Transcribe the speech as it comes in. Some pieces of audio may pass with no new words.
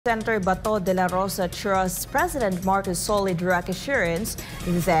Senator Bato Dela Rosa trusts President Marcos' solid direct assurance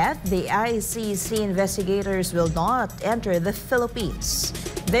that the ICC investigators will not enter the Philippines.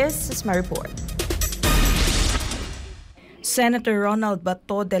 This is my report. Senator Ronald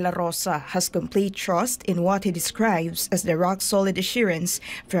Bato Dela Rosa has complete trust in what he describes as the rock-solid assurance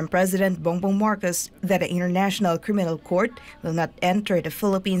from President Bongbong Marcos that the International Criminal Court will not enter the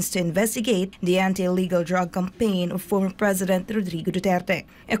Philippines to investigate the anti-illegal drug campaign of former President Rodrigo Duterte.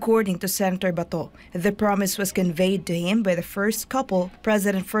 According to Senator Bato, the promise was conveyed to him by the first couple,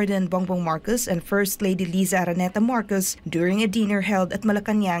 President Ferdinand Bongbong Marcos and First Lady Liza Araneta Marcos, during a dinner held at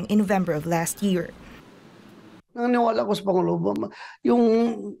Malacanang in November of last year. Naniwala ko sa Pangulo,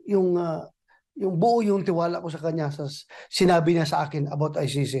 yung buo yung tiwala ko sa kanya sa sinabi niya sa akin about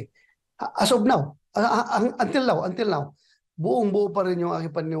ICC. As of now, until now, buong-buo pa rin yung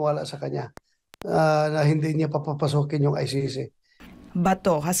aking paniwala sa kanya na hindi niya papapasokin yung ICC.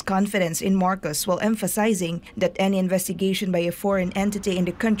 Bato has confidence in Marcos while emphasizing that any investigation by a foreign entity in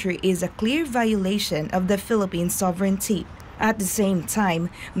the country is a clear violation of the Philippine sovereignty. At the same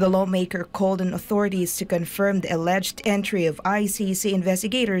time, the lawmaker called on authorities to confirm the alleged entry of ICC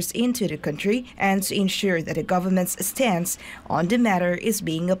investigators into the country and to ensure that the government's stance on the matter is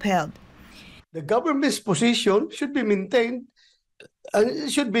being upheld. The government's position should be maintained and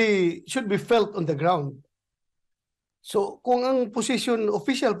should be felt on the ground. So kung ang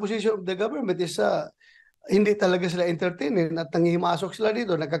official position of the government is hindi talaga sila entertainin at nangihimasok sila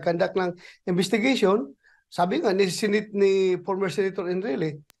dito, nagkakandak ng investigation, sabi nga ni former Senator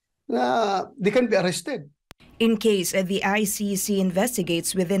Enrile na they can be arrested. In case the ICC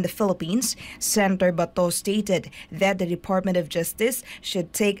investigates within the Philippines, Senator Bato stated that the Department of Justice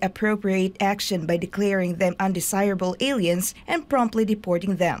should take appropriate action by declaring them undesirable aliens and promptly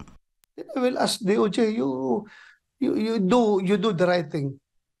deporting them. I will ask DOJ, you do the right thing.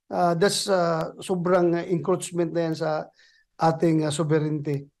 That's sobrang encroachment na yan sa ating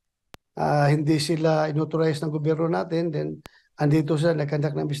sovereignty. Hindi sila inauthorize ng gobyerno natin, then andito sila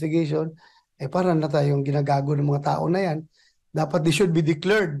nagkandak ng investigation, para na tayong ginagago ng mga tao na yan. Dapat they should be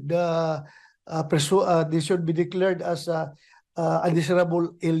declared as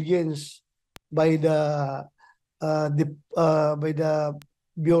undesirable aliens by the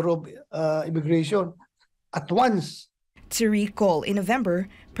Bureau of Immigration at once. To recall, in November,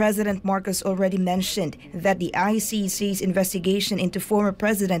 President Marcos already mentioned that the ICC's investigation into former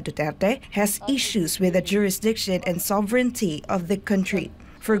President Duterte has issues with the jurisdiction and sovereignty of the country.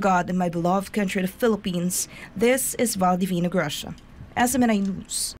 For God and my beloved country, the Philippines, this is Vhal Divinagracia, SMNI News.